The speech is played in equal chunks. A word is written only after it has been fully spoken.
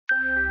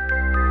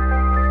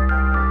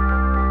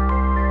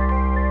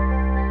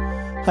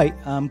Hi,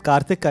 I'm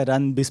Karthik. I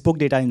run Bespoke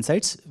Data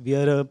Insights. We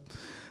are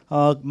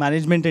a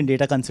management and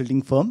data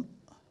consulting firm.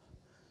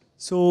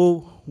 So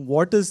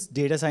what is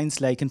data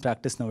science like in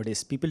practice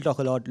nowadays? People talk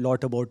a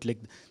lot about, like,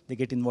 they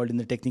get involved in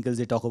the technicals.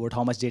 They talk about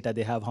how much data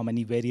they have, how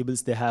many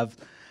variables they have,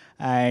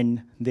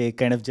 and they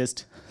kind of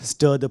just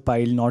stir the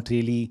pile, not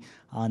really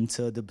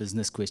answer the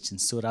business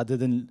questions. So rather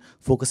than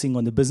focusing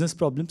on the business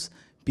problems,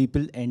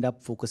 people end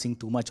up focusing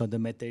too much on the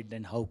method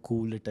and how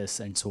cool it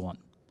is and so on.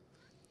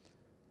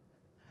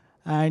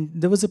 And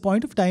there was a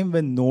point of time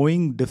when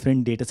knowing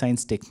different data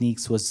science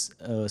techniques was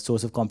a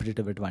source of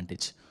competitive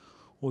advantage.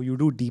 Oh, you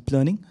do deep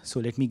learning,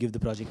 so let me give the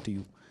project to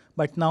you.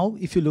 But now,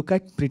 if you look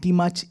at pretty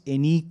much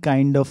any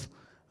kind of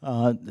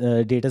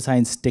data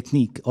science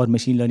technique or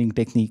machine learning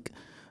technique,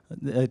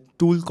 a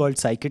tool called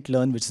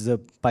scikit-learn, which is a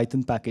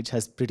Python package,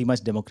 has pretty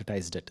much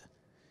democratized it.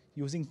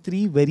 Using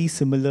 3 very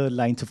similar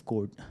lines of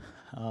code,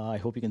 I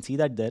hope you can see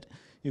that there,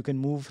 you can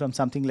move from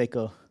something like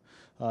a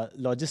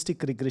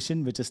logistic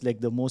regression, which is like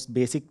the most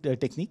basic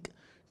technique,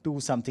 to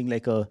something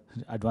like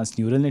advanced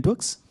neural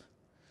networks.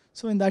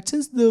 So in that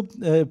sense,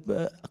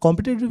 the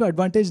competitive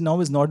advantage now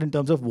is not in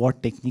terms of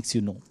what techniques you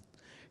know.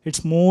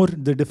 It's more,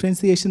 the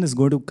differentiation is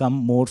going to come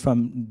more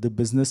from the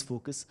business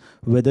focus,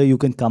 whether you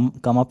can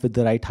come up with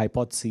the right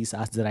hypotheses,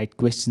 ask the right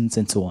questions,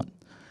 and so on.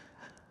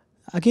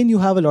 Again, you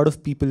have a lot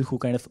of people who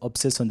kind of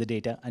obsess on the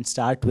data and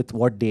start with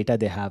what data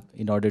they have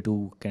in order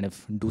to kind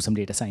of do some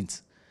data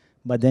science.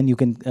 But then you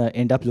can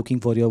end up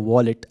looking for your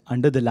wallet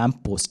under the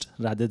lamppost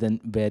rather than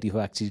where you have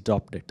actually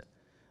dropped it.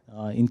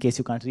 In case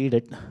you can't read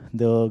it,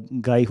 the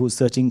guy who's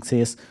searching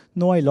says,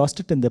 no, I lost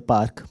it in the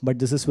park, but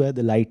this is where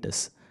the light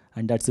is.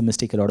 And that's the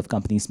mistake a lot of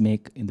companies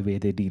make in the way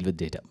they deal with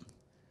data.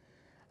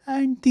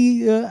 And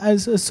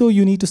so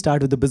you need to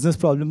start with the business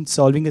problem.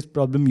 Solving a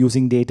problem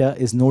using data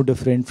is no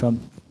different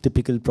from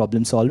typical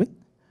problem solving.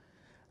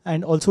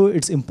 And also,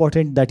 it's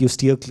important that you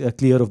steer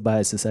clear of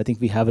biases. I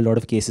think we have a lot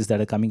of cases that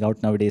are coming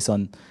out nowadays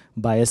on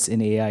bias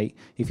in AI.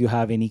 If you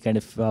have any kind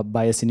of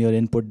bias in your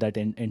input, that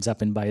ends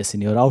up in bias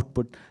in your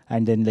output,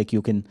 and then like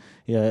you can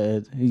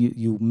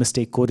you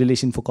mistake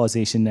correlation for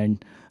causation,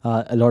 and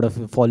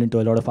fall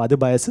into a lot of other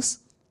biases.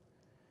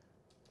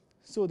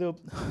 So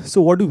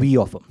what do we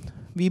offer?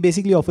 We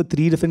basically offer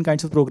 3 different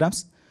kinds of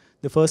programs.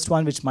 The first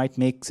one, which might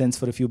make sense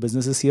for a few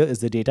businesses here,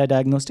 is the data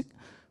diagnostic,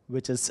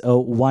 which is a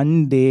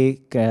 1-day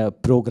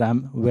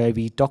program where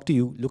we talk to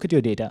you, look at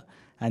your data,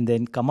 and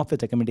then come up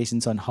with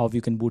recommendations on how you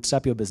can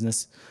bootstrap your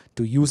business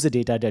to use the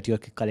data that you're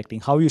collecting,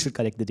 how you should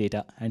collect the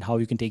data, and how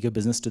you can take your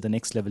business to the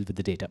next level with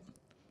the data.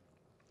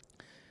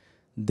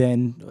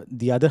 Then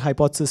the other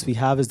hypothesis we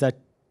have is that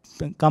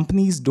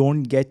companies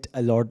don't get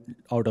a lot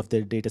out of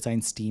their data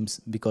science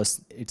teams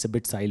because it's a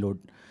bit siloed.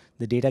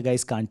 The data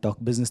guys can't talk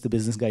business, the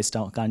business guys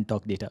can't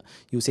talk data.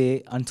 You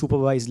say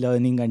unsupervised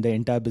learning and the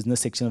entire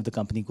business section of the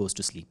company goes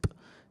to sleep.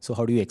 So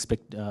how do you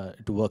expect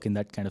to work in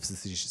that kind of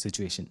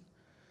situation?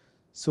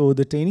 So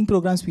the training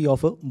programs we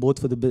offer, both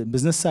for the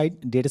business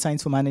side, data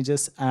science for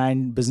managers,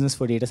 and business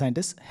for data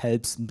scientists,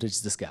 helps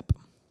bridge this gap.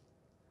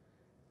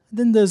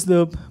 Then there's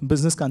the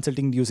business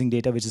consulting using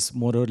data, which is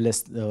more or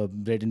less the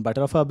bread and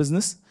butter of our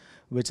business,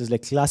 which is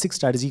like classic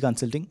strategy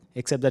consulting,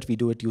 except that we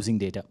do it using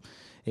data.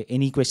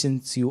 Any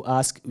questions you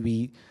ask,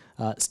 we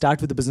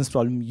start with the business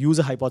problem, use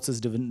a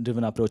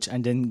hypothesis-driven approach,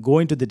 and then go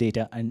into the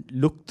data and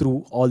look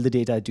through all the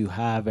data that you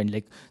have and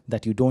like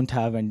that you don't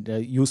have, and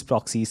use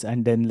proxies,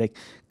 and then like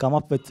come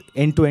up with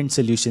end-to-end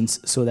solutions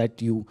so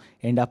that you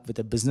end up with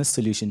a business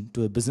solution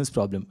to a business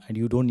problem, and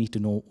you don't need to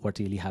know what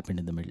really happened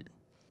in the middle.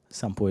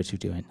 Some poetry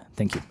to your end.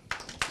 Thank you.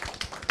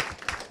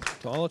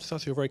 So I'll just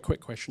ask you a very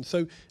quick question.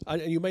 So,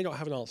 and you may not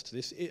have an answer to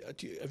this.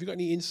 Have you got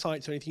any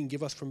insights or anything you can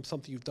give us from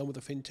something you've done with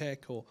a fintech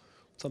or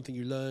something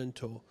you learned?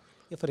 Or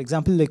yeah, for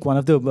example, like one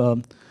of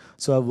the,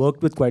 so I've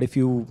worked with quite a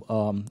few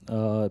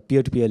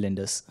peer-to-peer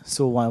lenders.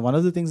 So one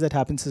of the things that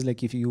happens is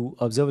like if you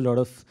observe a lot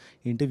of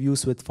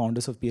interviews with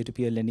founders of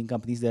peer-to-peer lending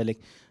companies, they're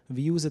like,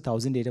 we use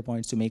 1,000 data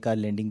points to make our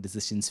lending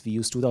decisions. We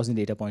use 2,000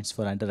 data points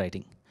for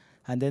underwriting.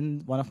 And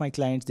then one of my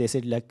clients, they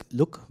said like,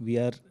 look, we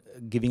are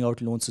giving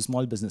out loans to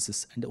small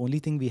businesses, and the only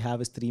thing we have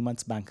is 3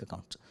 months bank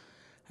account.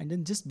 And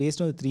then just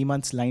based on the 3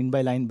 months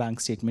line-by-line bank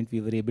statement,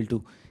 we were able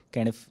to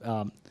kind of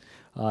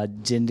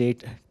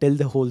tell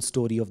the whole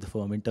story of the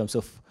firm in terms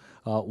of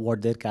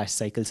what their cash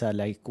cycles are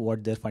like,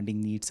 what their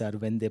funding needs are,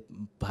 when they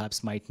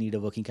perhaps might need a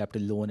working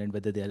capital loan, and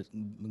whether they're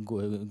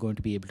going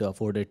to be able to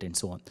afford it, and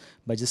so on.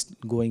 By just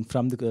going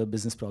from the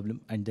business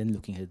problem and then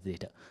looking at the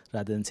data,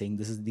 rather than saying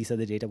these are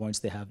the data points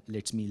they have.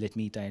 Let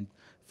me try and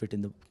fit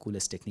in the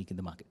coolest technique in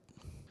the market.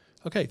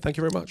 okay, thank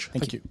you very much.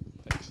 Thank you.